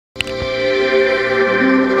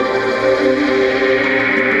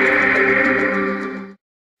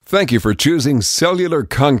Thank you for choosing Cellular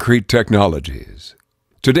Concrete Technologies.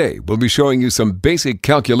 Today, we'll be showing you some basic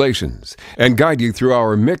calculations and guide you through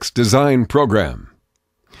our mix design program.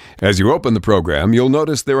 As you open the program, you'll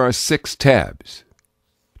notice there are 6 tabs.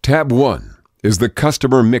 Tab 1 is the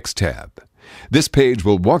Customer Mix tab. This page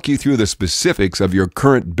will walk you through the specifics of your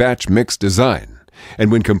current batch mix design,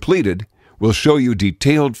 and when completed, will show you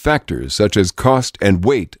detailed factors such as cost and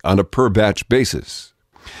weight on a per-batch basis.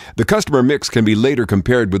 The customer mix can be later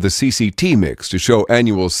compared with the CCT mix to show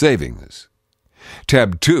annual savings.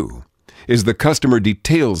 Tab 2 is the Customer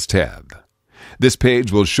Details tab. This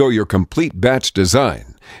page will show your complete batch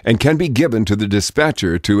design and can be given to the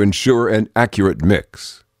dispatcher to ensure an accurate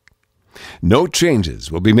mix. No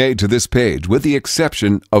changes will be made to this page with the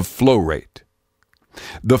exception of flow rate.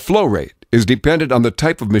 The flow rate is dependent on the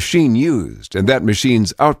type of machine used and that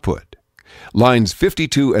machine's output. Lines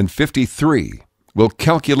 52 and 53 will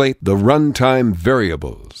calculate the runtime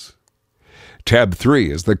variables. Tab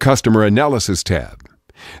 3 is the Customer Analysis tab.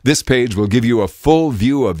 This page will give you a full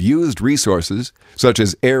view of used resources, such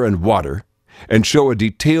as air and water, and show a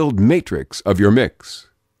detailed matrix of your mix.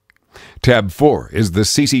 Tab 4 is the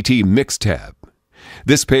CCT Mix tab.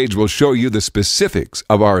 This page will show you the specifics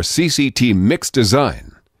of our CCT mix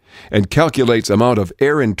design and calculates amount of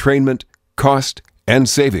air-entrainment, cost, and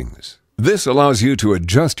savings. This allows you to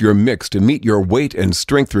adjust your mix to meet your weight and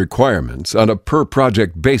strength requirements on a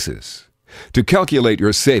per-project basis. To calculate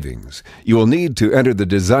your savings, you will need to enter the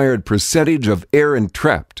desired percentage of air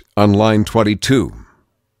entrapped on line 22.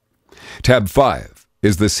 Tab 5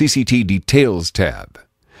 is the CCT Details tab.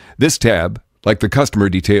 This tab, like the Customer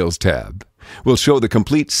Details tab, will show the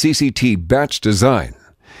complete CCT batch design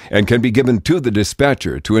and can be given to the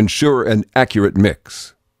dispatcher to ensure an accurate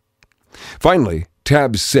mix. Finally,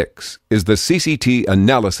 Tab 6 is the CCT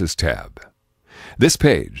Analysis tab. This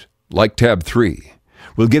page, like Tab 3,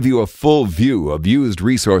 will give you a full view of used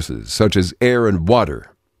resources such as air and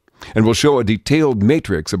water, and will show a detailed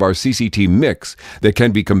matrix of our CCT mix that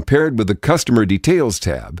can be compared with the Customer Details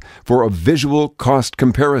tab for a visual cost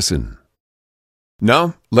comparison.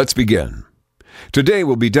 Now, let's begin. Today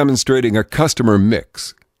we'll be demonstrating a customer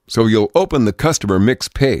mix, so you'll open the Customer Mix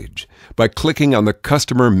page by clicking on the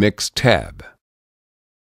Customer Mix tab.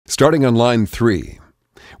 Starting on line 3,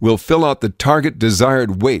 we'll fill out the target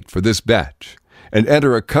desired weight for this batch and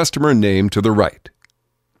enter a customer name to the right.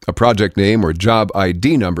 A project name or job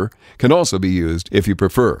ID number can also be used if you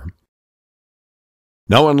prefer.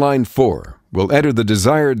 Now on line 4, we'll enter the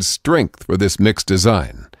desired strength for this mix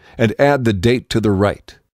design and add the date to the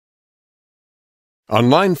right. On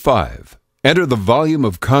line 5, enter the volume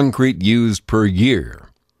of concrete used per year.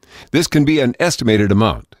 This can be an estimated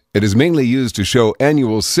amount. It is mainly used to show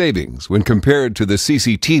annual savings when compared to the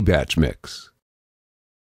CCT batch mix.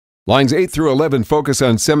 Lines 8 through 11 focus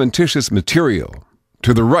on cementitious material.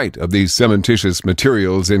 To the right of these cementitious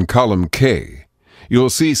materials in column K, you will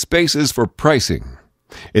see spaces for pricing.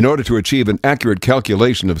 In order to achieve an accurate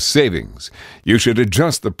calculation of savings, you should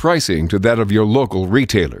adjust the pricing to that of your local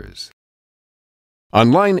retailers.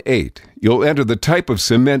 On line 8, you'll enter the type of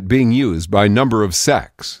cement being used by number of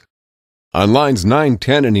sacks. On lines 9,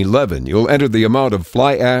 10, and 11, you'll enter the amount of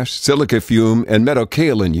fly ash, silica fume, and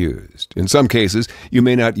metakaolin used. In some cases, you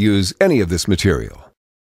may not use any of this material.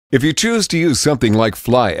 If you choose to use something like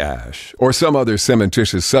fly ash or some other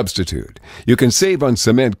cementitious substitute, you can save on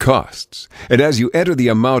cement costs. And as you enter the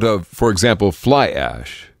amount of, for example, fly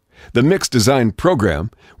ash, the mix design program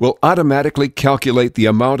will automatically calculate the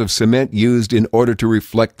amount of cement used in order to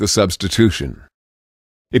reflect the substitution.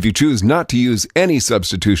 If you choose not to use any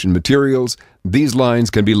substitution materials, these lines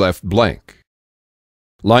can be left blank.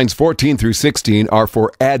 Lines 14 through 16 are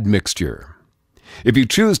for admixture. If you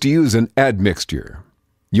choose to use an admixture,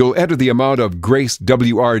 you'll enter the amount of Grace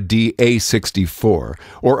WRD A64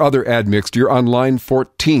 or other admixture on line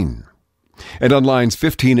 14. And on lines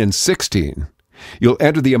 15 and 16, you'll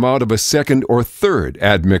enter the amount of a second or third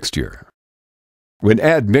admixture. When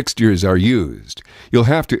admixtures are used, you'll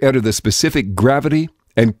have to enter the specific gravity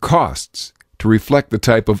and costs to reflect the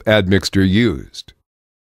type of admixture used.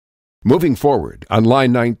 Moving forward, on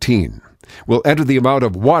line 19, we'll enter the amount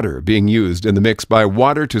of water being used in the mix by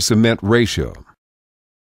water to cement ratio.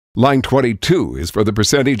 Line 22 is for the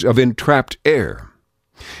percentage of entrapped air.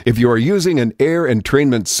 If you are using an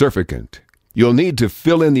air-entrainment surfactant, you'll need to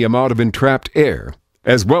fill in the amount of entrapped air,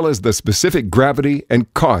 as well as the specific gravity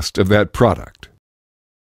and cost of that product.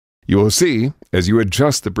 You will see, as you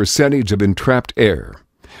adjust the percentage of entrapped air,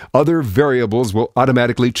 other variables will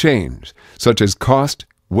automatically change, such as cost,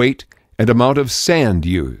 weight, and amount of sand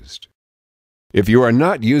used. If you are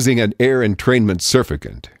not using an air-entrainment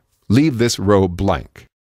surfactant, leave this row blank.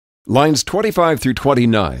 Lines 25 through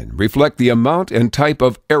 29 reflect the amount and type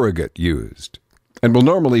of aggregate used, and will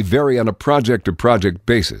normally vary on a project-to-project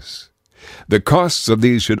basis. The costs of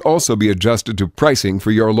these should also be adjusted to pricing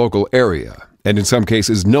for your local area, and in some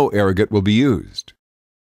cases no aggregate will be used.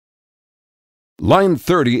 Line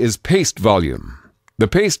 30 is paste volume. The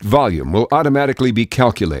paste volume will automatically be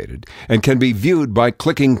calculated and can be viewed by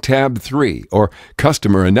clicking tab 3 or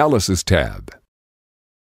Customer Analysis tab.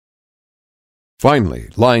 Finally,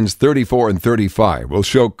 lines 34 and 35 will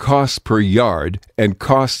show costs per yard and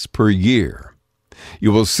costs per year.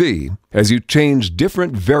 You will see, as you change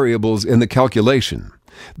different variables in the calculation,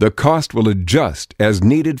 the cost will adjust as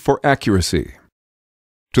needed for accuracy.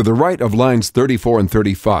 To the right of lines 34 and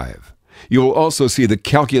 35, you will also see the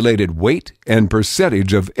calculated weight and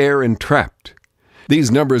percentage of air entrapped. These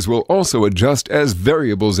numbers will also adjust as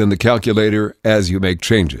variables in the calculator as you make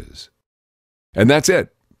changes. And that's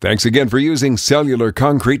it. Thanks again for using Cellular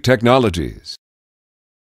Concrete Technologies.